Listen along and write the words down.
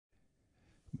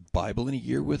Bible in a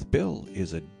Year with Bill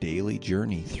is a daily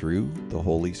journey through the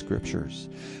Holy Scriptures.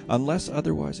 Unless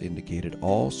otherwise indicated,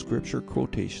 all scripture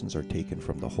quotations are taken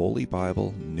from the Holy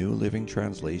Bible, New Living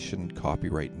Translation,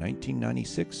 copyright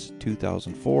 1996,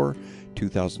 2004,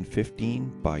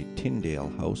 2015 by Tyndale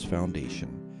House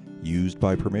Foundation. Used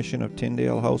by permission of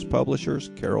Tyndale House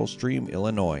Publishers, Carroll Stream,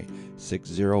 Illinois,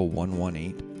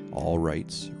 60118. All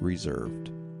rights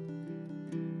reserved.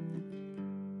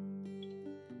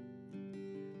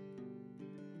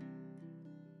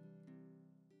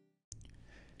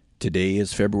 Today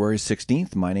is February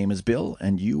 16th. My name is Bill,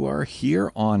 and you are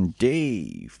here on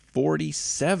day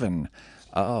 47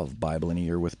 of Bible in a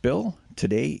Year with Bill.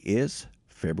 Today is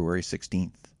February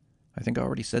 16th. I think I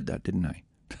already said that, didn't I?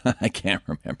 I can't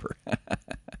remember.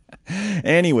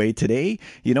 Anyway, today,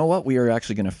 you know what? We are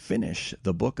actually going to finish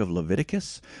the book of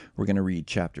Leviticus. We're going to read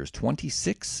chapters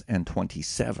 26 and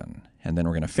 27. And then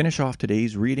we're going to finish off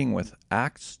today's reading with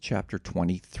Acts chapter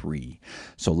 23.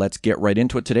 So let's get right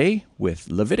into it today with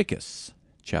Leviticus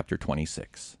chapter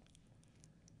 26.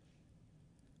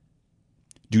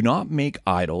 Do not make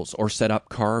idols or set up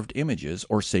carved images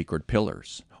or sacred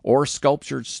pillars or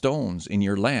sculptured stones in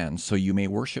your land so you may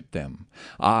worship them.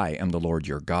 I am the Lord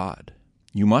your God.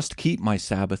 You must keep my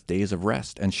Sabbath days of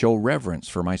rest and show reverence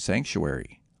for my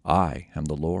sanctuary. I am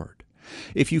the Lord.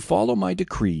 If you follow my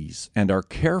decrees and are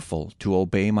careful to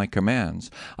obey my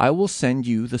commands, I will send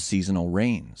you the seasonal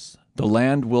rains. The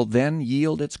land will then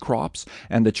yield its crops,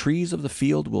 and the trees of the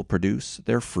field will produce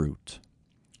their fruit.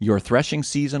 Your threshing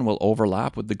season will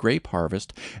overlap with the grape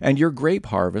harvest, and your grape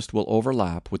harvest will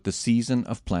overlap with the season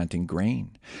of planting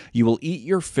grain. You will eat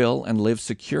your fill and live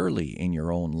securely in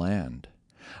your own land.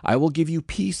 I will give you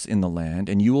peace in the land,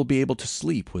 and you will be able to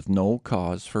sleep with no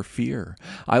cause for fear.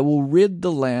 I will rid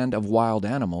the land of wild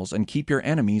animals and keep your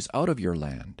enemies out of your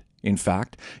land. In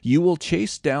fact, you will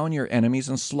chase down your enemies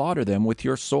and slaughter them with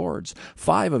your swords.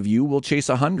 5 of you will chase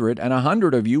 100, and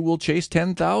 100 of you will chase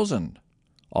 10,000.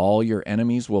 All your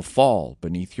enemies will fall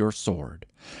beneath your sword.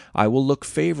 I will look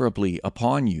favorably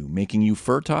upon you, making you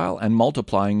fertile and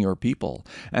multiplying your people,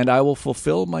 and I will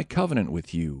fulfill my covenant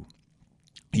with you.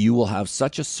 You will have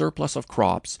such a surplus of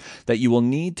crops that you will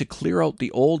need to clear out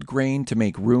the old grain to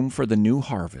make room for the new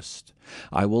harvest.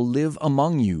 I will live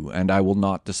among you, and I will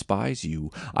not despise you.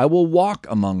 I will walk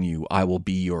among you. I will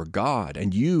be your God,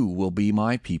 and you will be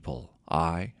my people.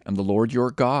 I am the Lord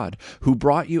your God, who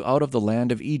brought you out of the land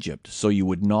of Egypt, so you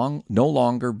would no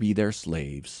longer be their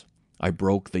slaves. I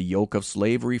broke the yoke of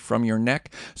slavery from your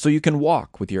neck, so you can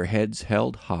walk with your heads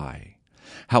held high.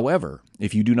 However,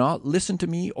 if you do not listen to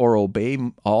me or obey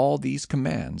all these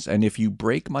commands, and if you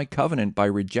break my covenant by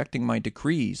rejecting my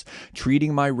decrees,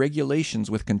 treating my regulations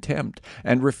with contempt,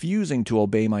 and refusing to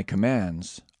obey my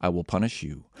commands, I will punish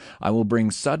you. I will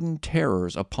bring sudden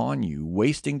terrors upon you,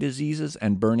 wasting diseases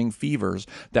and burning fevers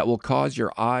that will cause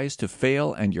your eyes to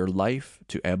fail and your life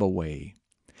to ebb away.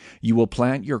 You will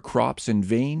plant your crops in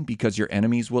vain because your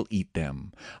enemies will eat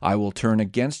them. I will turn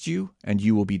against you, and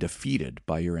you will be defeated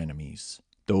by your enemies.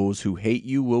 Those who hate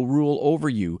you will rule over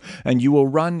you, and you will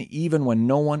run even when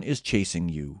no one is chasing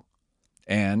you.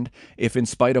 And if in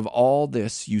spite of all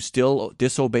this you still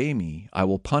disobey me, I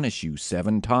will punish you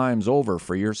 7 times over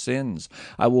for your sins.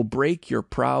 I will break your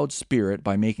proud spirit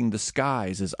by making the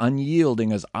skies as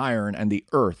unyielding as iron and the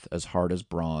earth as hard as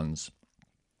bronze.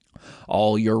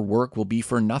 All your work will be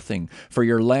for nothing, for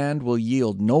your land will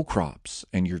yield no crops,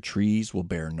 and your trees will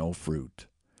bear no fruit.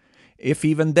 If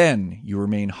even then you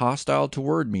remain hostile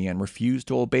toward me and refuse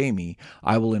to obey me,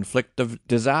 I will inflict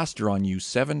disaster on you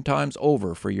 7 times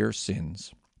over for your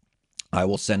sins. I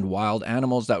will send wild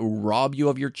animals that will rob you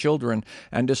of your children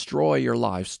and destroy your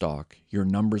livestock. Your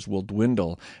numbers will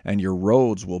dwindle, and your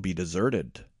roads will be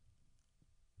deserted.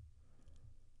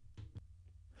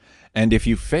 And if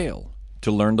you fail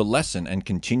to learn the lesson and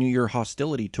continue your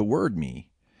hostility toward me,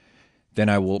 then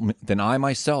I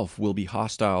myself will be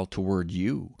hostile toward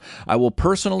you. I will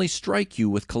personally strike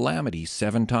you with calamity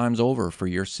 7 times over for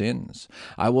your sins.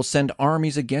 I will send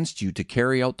armies against you to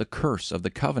carry out the curse of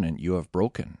the covenant you have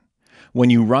broken.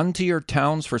 When you run to your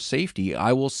towns for safety,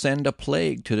 I will send a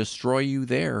plague to destroy you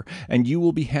there, and you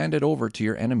will be handed over to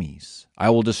your enemies. I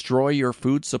will destroy your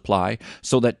food supply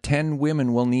so that 10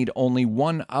 women will need only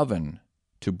 1 oven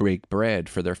to bake bread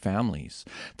for their families.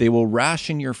 They will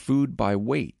ration your food by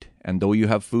weight, and though you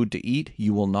have food to eat,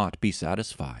 you will not be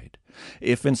satisfied.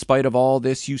 If in spite of all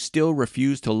this you still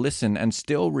refuse to listen and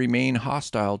still remain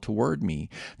hostile toward me,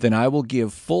 then I will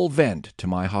give full vent to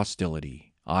my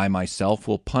hostility. I myself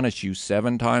will punish you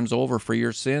 7 times over for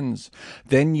your sins.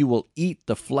 Then you will eat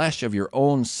the flesh of your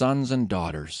own sons and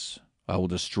daughters. I will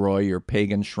destroy your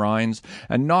pagan shrines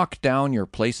and knock down your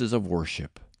places of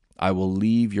worship. I will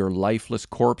leave your lifeless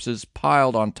corpses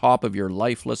piled on top of your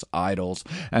lifeless idols,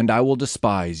 and I will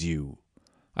despise you.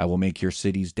 I will make your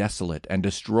cities desolate and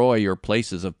destroy your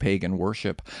places of pagan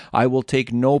worship. I will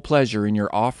take no pleasure in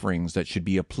your offerings that should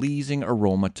be a pleasing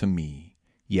aroma to me.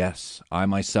 Yes, I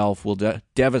myself will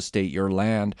devastate your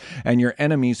land, and your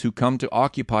enemies who come to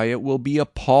occupy it will be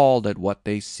appalled at what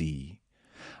they see.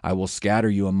 I will scatter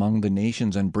you among the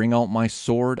nations and bring out my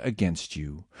sword against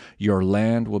you. Your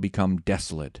land will become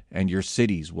desolate, and your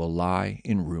cities will lie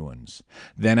in ruins.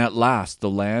 Then at last the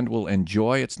land will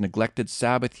enjoy its neglected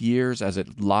Sabbath years as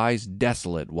it lies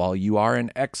desolate while you are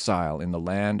in exile in the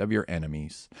land of your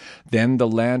enemies. Then the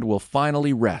land will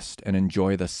finally rest and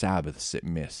enjoy the Sabbaths it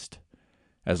missed.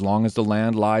 As long as the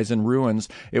land lies in ruins,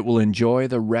 it will enjoy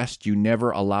the rest you never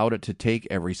allowed it to take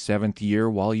every 7th year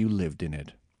while you lived in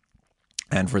it.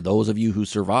 And for those of you who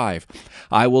survive,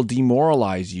 I will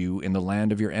demoralize you in the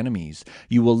land of your enemies.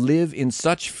 You will live in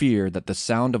such fear that the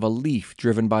sound of a leaf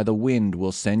driven by the wind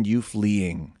will send you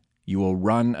fleeing. You will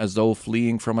run as though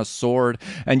fleeing from a sword,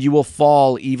 and you will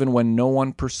fall even when no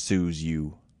one pursues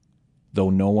you. Though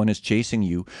no one is chasing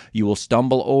you, you will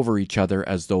stumble over each other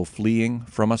as though fleeing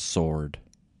from a sword.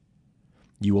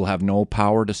 You will have no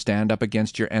power to stand up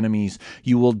against your enemies.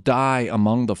 You will die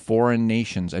among the foreign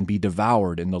nations and be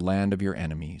devoured in the land of your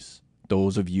enemies.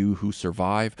 Those of you who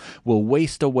survive will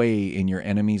waste away in your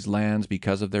enemies' lands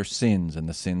because of their sins and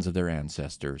the sins of their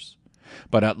ancestors.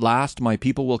 But at last my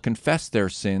people will confess their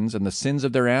sins and the sins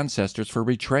of their ancestors for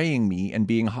betraying me and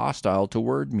being hostile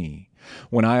toward me.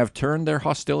 When I have turned their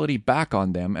hostility back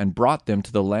on them and brought them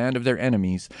to the land of their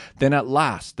enemies, then at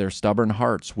last their stubborn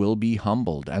hearts will be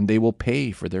humbled, and they will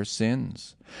pay for their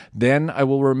sins. Then I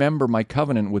will remember my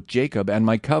covenant with Jacob, and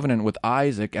my covenant with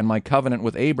Isaac, and my covenant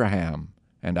with Abraham,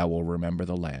 and I will remember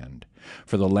the land.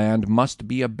 For the land must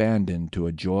be abandoned to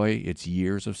enjoy its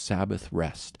years of Sabbath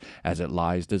rest, as it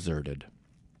lies deserted.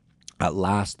 At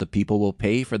last the people will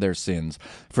pay for their sins,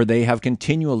 for they have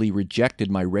continually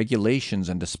rejected my regulations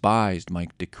and despised my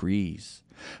decrees.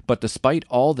 But despite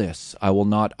all this, I will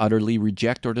not utterly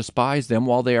reject or despise them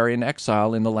while they are in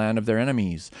exile in the land of their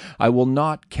enemies. I will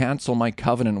not cancel my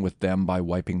covenant with them by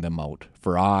wiping them out,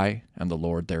 for I am the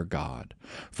Lord their God.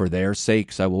 For their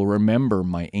sakes I will remember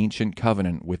my ancient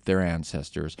covenant with their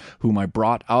ancestors, whom I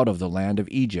brought out of the land of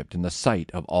Egypt in the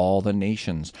sight of all the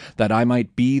nations, that I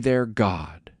might be their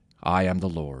God. I am the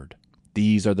Lord.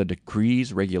 These are the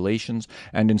decrees, regulations,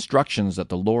 and instructions that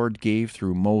the Lord gave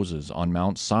through Moses on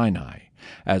Mount Sinai,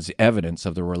 as evidence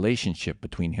of the relationship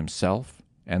between himself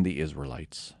and the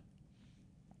Israelites.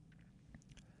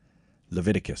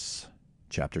 Leviticus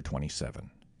chapter 27.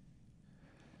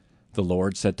 The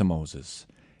Lord said to Moses,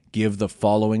 "Give the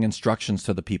following instructions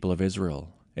to the people of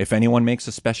Israel. If anyone makes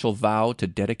a special vow to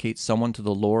dedicate someone to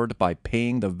the Lord by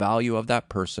paying the value of that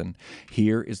person,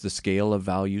 here is the scale of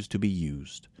values to be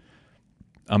used.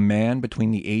 A man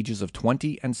between the ages of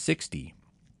 20 and 60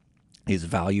 is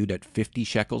valued at 50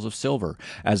 shekels of silver,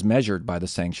 as measured by the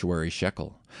sanctuary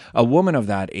shekel. A woman of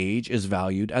that age is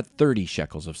valued at 30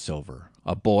 shekels of silver.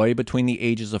 A boy between the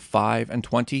ages of 5 and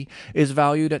 20 is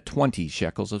valued at 20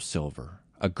 shekels of silver.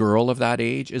 A girl of that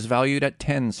age is valued at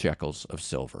 10 shekels of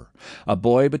silver. A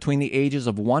boy between the ages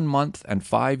of 1 month and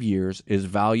 5 years is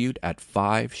valued at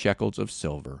 5 shekels of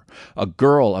silver. A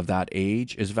girl of that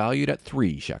age is valued at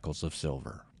 3 shekels of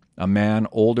silver. A man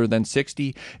older than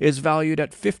 60 is valued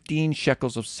at 15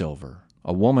 shekels of silver.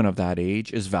 A woman of that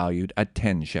age is valued at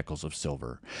 10 shekels of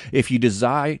silver. If you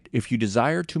desire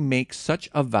to make such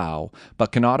a vow,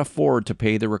 but cannot afford to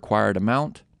pay the required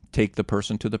amount, take the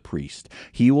person to the priest.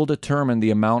 He will determine the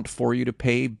amount for you to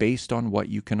pay based on what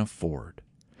you can afford.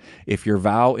 If your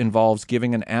vow involves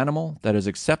giving an animal that is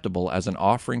acceptable as an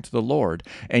offering to the Lord,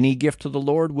 any gift to the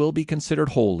Lord will be considered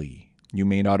holy. You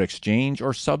may not exchange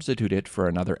or substitute it for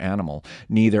another animal,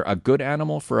 neither a good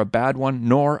animal for a bad one,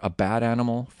 nor a bad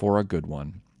animal for a good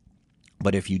one.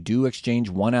 But if you do exchange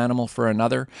one animal for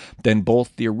another, then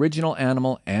both the original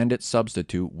animal and its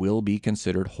substitute will be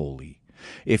considered holy.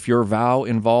 If your vow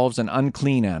involves an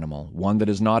unclean animal, one that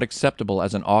is not acceptable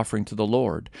as an offering to the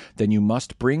Lord, then you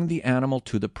must bring the animal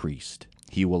to the priest.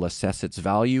 He will assess its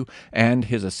value, and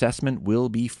his assessment will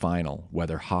be final,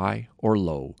 whether high or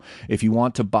low. If you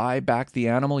want to buy back the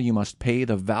animal, you must pay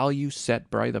the value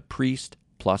set by the priest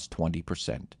plus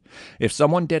 20%. If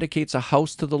someone dedicates a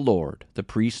house to the Lord, the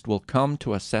priest will come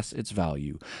to assess its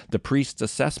value. The priest's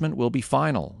assessment will be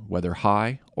final, whether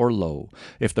high or low.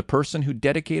 If the person who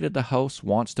dedicated the house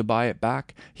wants to buy it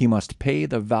back, he must pay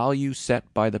the value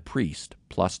set by the priest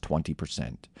plus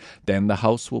 20%. Then the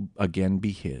house will again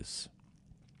be his.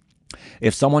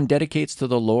 If someone dedicates to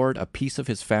the Lord a piece of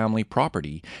his family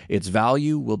property, its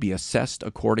value will be assessed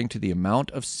according to the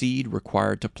amount of seed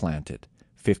required to plant it.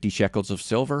 50 shekels of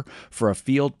silver for a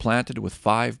field planted with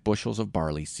 5 bushels of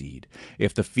barley seed.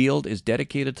 If the field is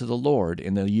dedicated to the Lord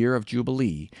in the year of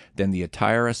Jubilee, then the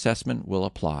entire assessment will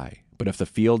apply. But if the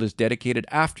field is dedicated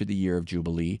after the year of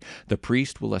Jubilee, the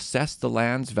priest will assess the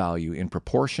land's value in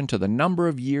proportion to the number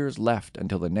of years left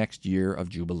until the next year of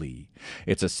Jubilee.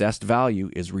 Its assessed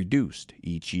value is reduced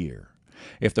each year.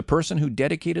 If the person who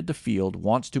dedicated the field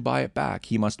wants to buy it back,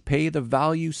 he must pay the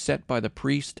value set by the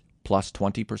priest plus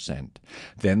 20%.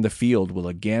 Then the field will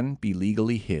again be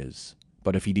legally his.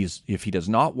 But if he does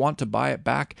not want to buy it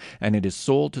back and it is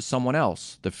sold to someone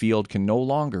else, the field can no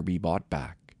longer be bought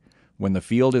back. When the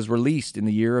field is released in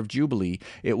the year of Jubilee,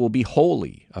 it will be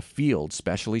holy, a field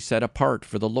specially set apart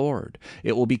for the Lord.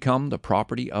 It will become the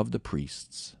property of the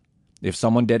priests. If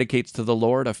someone dedicates to the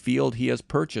Lord a field he has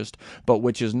purchased, but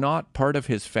which is not part of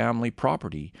his family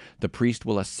property, the priest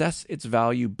will assess its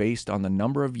value based on the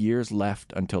number of years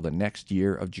left until the next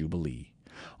year of Jubilee.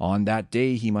 On that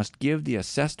day he must give the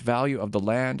assessed value of the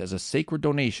land as a sacred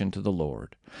donation to the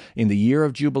Lord. In the year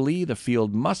of Jubilee, the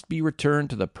field must be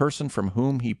returned to the person from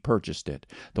whom he purchased it,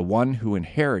 the one who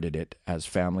inherited it as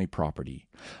family property.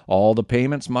 All the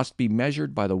payments must be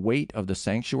measured by the weight of the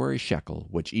sanctuary shekel,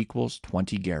 which equals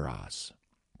 20 gerahs.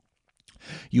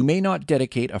 You may not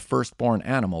dedicate a firstborn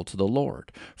animal to the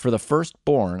Lord, for the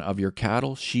firstborn of your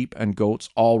cattle, sheep, and goats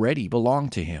already belong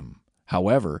to him.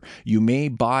 However, you may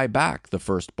buy back the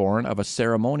firstborn of a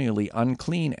ceremonially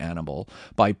unclean animal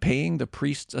by paying the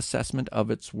priest's assessment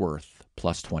of its worth,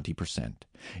 plus 20%.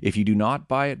 If you do not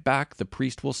buy it back, the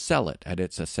priest will sell it at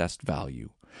its assessed value.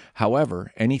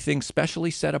 However, anything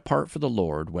specially set apart for the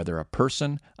Lord, whether a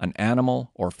person, an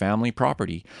animal, or family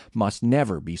property, must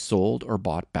never be sold or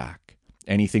bought back.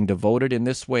 Anything devoted in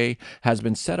this way has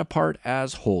been set apart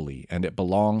as holy, and it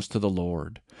belongs to the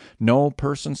Lord. No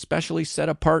person specially set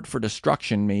apart for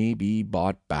destruction may be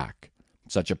bought back.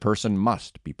 Such a person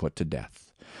must be put to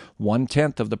death.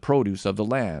 1/10 of the produce of the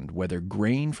land, whether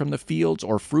grain from the fields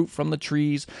or fruit from the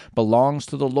trees, belongs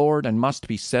to the Lord and must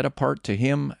be set apart to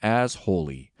him as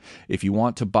holy. If you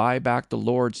want to buy back the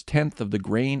Lord's 10th of the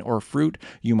grain or fruit,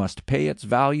 you must pay its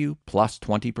value plus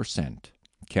 20%.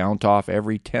 Count off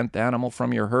every 10th animal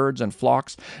from your herds and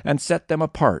flocks, and set them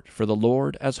apart for the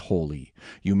Lord as holy.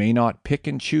 You may not pick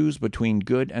and choose between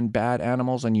good and bad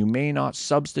animals, and you may not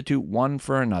substitute one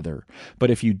for another. But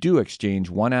if you do exchange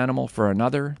one animal for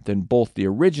another, then both the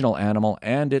original animal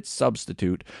and its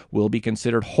substitute will be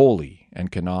considered holy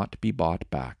and cannot be bought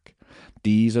back.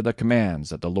 These are the commands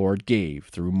that the Lord gave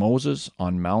through Moses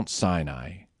on Mount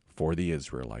Sinai for the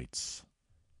Israelites.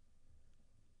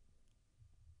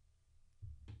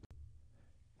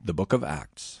 The Book of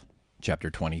Acts, chapter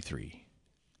 23.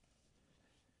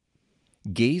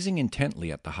 Gazing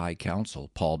intently at the high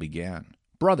council, Paul began,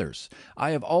 "Brothers,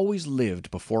 I have always lived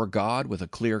before God with a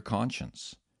clear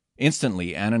conscience."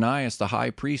 Instantly Ananias the high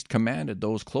priest commanded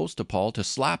those close to Paul to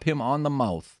slap him on the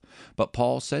mouth. But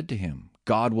Paul said to him,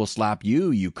 "God will slap you,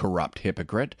 you corrupt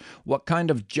hypocrite. What kind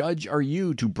of judge are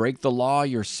you to break the law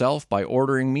yourself by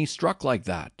ordering me struck like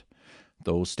that?"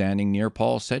 Those standing near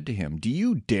Paul said to him, "Do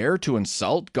you dare to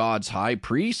insult God's high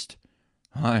priest?"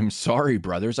 "I'm sorry,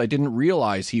 brothers, I didn't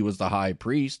realize he was the high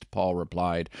priest," Paul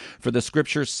replied, "for the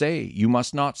scriptures say, 'You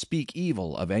must not speak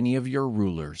evil of any of your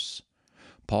rulers.'"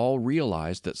 Paul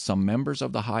realized that some members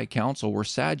of the high council were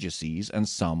Sadducees and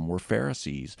some were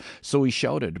Pharisees. So he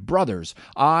shouted, "Brothers,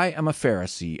 I am a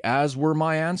Pharisee, as were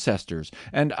my ancestors,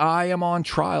 and I am on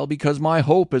trial because my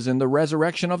hope is in the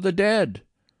resurrection of the dead."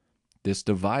 This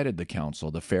divided the council,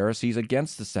 the Pharisees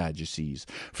against the Sadducees.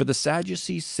 For the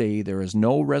Sadducees say there is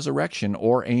no resurrection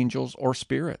or angels or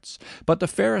spirits, but the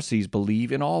Pharisees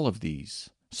believe in all of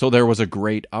these. So there was a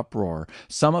great uproar.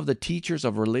 Some of the teachers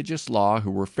of religious law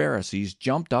who were Pharisees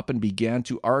jumped up and began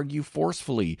to argue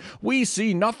forcefully. "We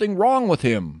see nothing wrong with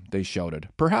him," they shouted.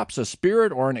 "Perhaps a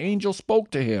spirit or an angel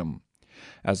spoke to him."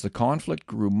 As the conflict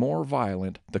grew more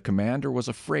violent, the commander was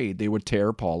afraid they would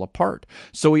tear Paul apart,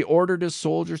 so he ordered his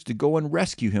soldiers to go and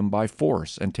rescue him by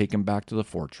force and take him back to the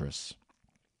fortress.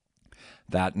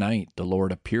 That night the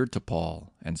Lord appeared to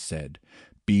Paul and said,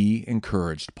 "Be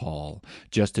encouraged, Paul.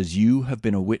 Just as you have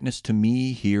been a witness to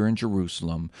me here in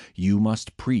Jerusalem, you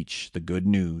must preach the good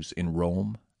news in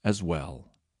Rome as well."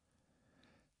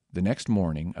 The next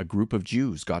morning, a group of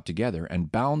Jews got together and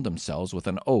bound themselves with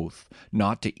an oath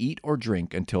not to eat or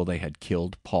drink until they had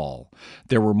killed Paul.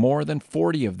 There were more than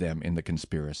 40 of them in the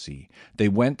conspiracy. They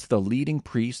went to the leading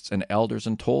priests and elders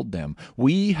and told them,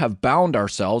 "We have bound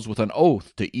ourselves with an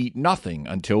oath to eat nothing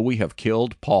until we have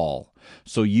killed Paul."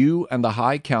 So you and the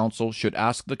high council should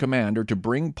ask the commander to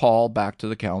bring Paul back to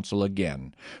the council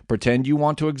again. Pretend you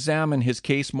want to examine his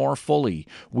case more fully.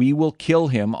 We will kill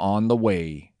him on the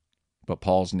way." But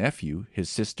Paul's nephew, his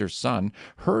sister's son,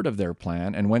 heard of their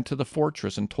plan and went to the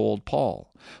fortress and told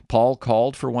Paul. Paul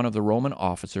called for one of the Roman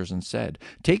officers and said,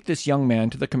 "Take this young man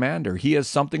to the commander. He has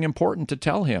something important to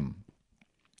tell him."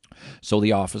 So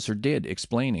the officer did,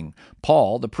 explaining,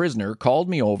 "Paul, the prisoner, called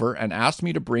me over and asked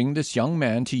me to bring this young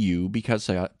man to you because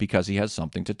he has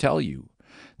something to tell you."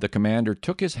 The commander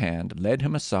took his hand, led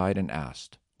him aside, and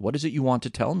asked, "What is it you want to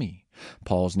tell me?"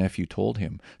 Paul's nephew told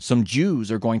him, "Some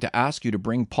Jews are going to ask you to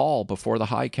bring Paul before the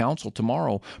high council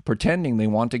tomorrow, pretending they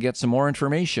want to get some more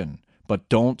information. But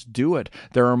don't do it.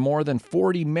 There are more than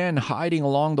 40 men hiding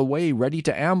along the way, ready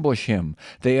to ambush him.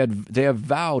 They have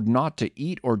vowed not to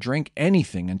eat or drink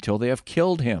anything until they have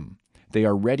killed him. They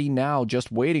are ready now,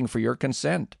 just waiting for your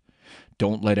consent."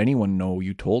 "Don't let anyone know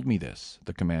you told me this,"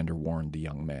 the commander warned the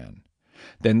young man.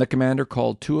 Then the commander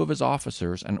called 2 of his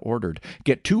officers and ordered,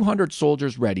 "Get 200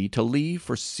 soldiers ready to leave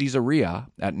for Caesarea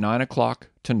at 9 o'clock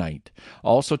tonight.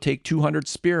 Also take 200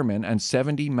 spearmen and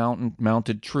 70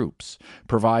 mounted troops.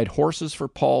 Provide horses for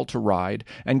Paul to ride,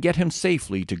 and get him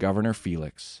safely to Governor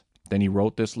Felix." Then he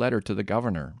wrote this letter to the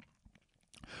governor.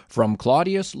 "From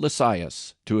Claudius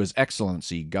Lysias to His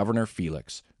Excellency Governor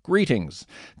Felix. Greetings.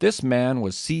 This man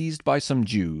was seized by some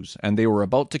Jews, and they were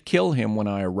about to kill him when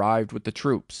I arrived with the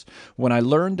troops. When I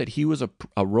learned that he was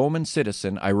a Roman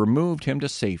citizen, I removed him to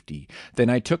safety.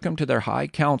 Then I took him to their high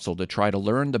council to try to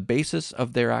learn the basis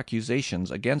of their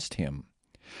accusations against him.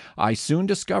 I soon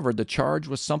discovered the charge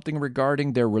was something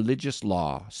regarding their religious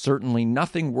law, certainly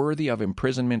nothing worthy of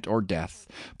imprisonment or death.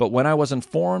 But when I was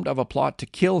informed of a plot to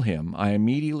kill him, I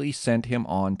immediately sent him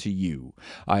on to you.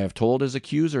 I have told his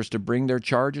accusers to bring their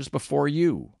charges before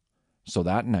you." So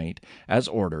that night, as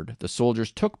ordered, the soldiers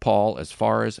took Paul as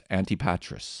far as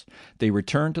Antipatris. They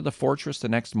returned to the fortress the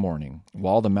next morning,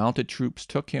 while the mounted troops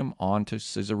took him on to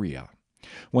Caesarea.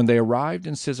 When they arrived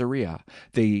in Caesarea,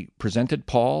 they presented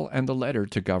Paul and the letter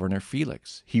to Governor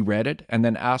Felix. He read it and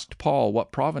then asked Paul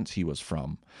what province he was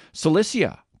from.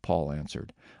 "Cilicia," Paul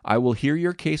answered. "I will hear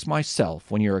your case myself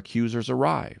when your accusers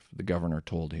arrive," the governor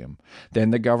told him.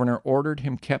 Then the governor ordered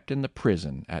him kept in the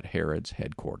prison at Herod's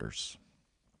headquarters.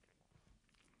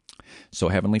 So,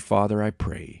 Heavenly Father, I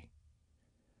pray,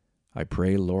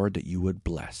 Lord, that you would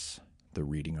bless the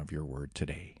reading of your word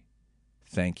today.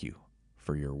 Thank you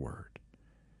for your word.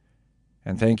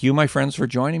 And thank you, my friends, for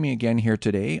joining me again here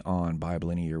today on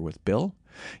Bible in a Year with Bill.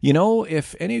 You know,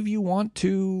 if any of you want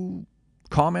to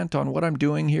comment on what I'm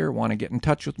doing here, want to get in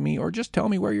touch with me, or just tell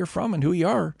me where you're from and who you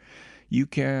are, you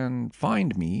can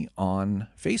find me on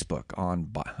Facebook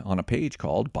on a page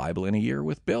called Bible in a Year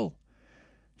with Bill.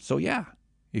 So yeah,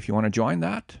 if you want to join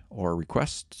that or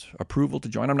request approval to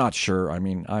join, I'm not sure. I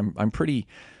mean, I'm pretty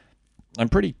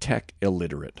tech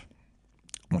illiterate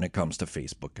when it comes to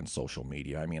Facebook and social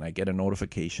media. I mean, I get a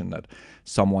notification that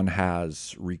someone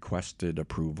has requested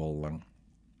approval. And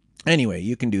anyway,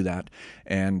 you can do that,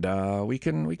 and we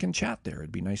can chat there.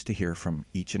 It'd be nice to hear from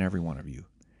each and every one of you.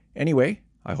 Anyway,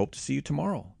 I hope to see you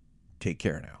tomorrow. Take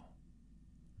care now.